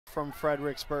from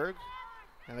Fredericksburg.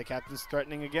 And the captain's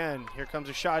threatening again. Here comes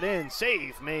a shot in.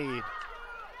 Save made.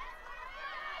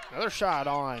 Another shot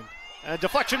on. And a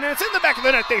deflection, and it's in the back of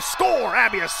the net. They score.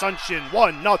 Abby Asuncion,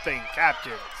 1-0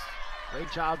 Captains.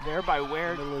 Great job there by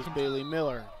Ware. Middle is Bailey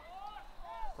Miller.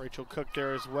 Rachel Cook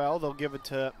there as well. They'll give it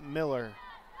to Miller.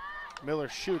 Miller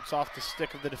shoots off the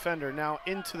stick of the defender. Now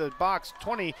into the box.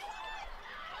 20.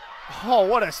 Oh,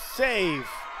 what a save.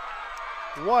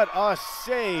 What a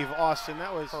save, Austin.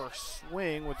 That was her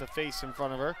swing with the face in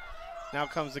front of her. Now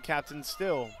comes the captain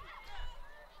still.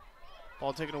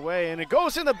 Ball taken away, and it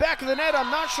goes in the back of the net.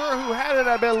 I'm not sure who had it.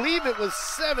 I believe it was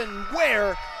 7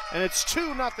 Ware, and it's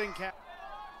 2-0 Cap.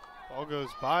 Ball goes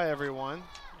by everyone.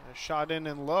 A shot in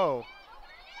and low.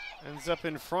 Ends up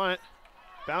in front.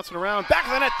 Bouncing around. Back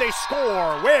of the net, they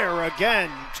score. Ware again.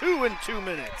 2 in 2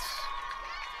 minutes.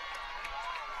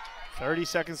 30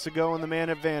 seconds to go in the man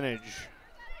advantage.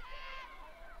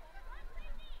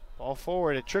 Ball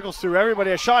forward, it trickles through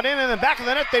everybody, a shot in, and then back of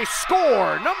the net, they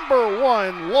score! Number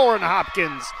 1, Lauren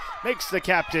Hopkins makes the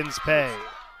captains pay.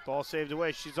 Ball saved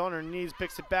away, she's on her knees,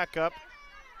 picks it back up.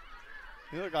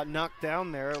 Miller got knocked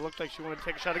down there, it looked like she wanted to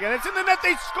take a shot again, it's in the net,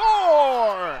 they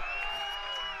score!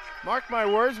 Mark my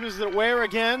words, was it Ware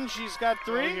again? She's got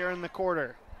 3 here in the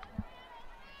quarter.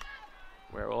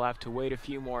 Where we'll have to wait a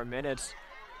few more minutes.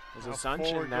 There's Asuncion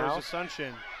forward now. Goes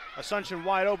Asuncion. Asuncion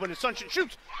wide open. Asuncion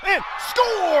shoots and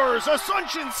scores.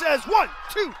 Asuncion says 1,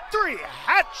 2, 3,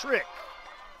 hat trick.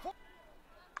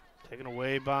 Taken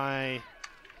away by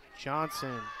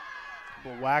Johnson.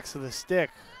 The wax of the stick.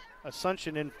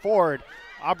 Asuncion in forward.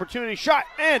 Opportunity shot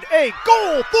and a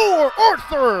goal for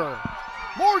Arthur.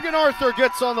 Morgan Arthur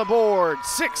gets on the board.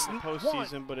 6-1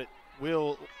 postseason, but it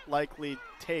will likely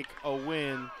take a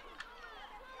win.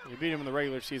 You beat him in the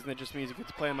regular season, that just means you get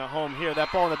to play him at home here.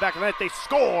 That ball in the back of the net, they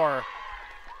score!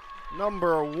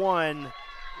 Number 1,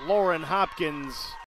 Lauren Hopkins.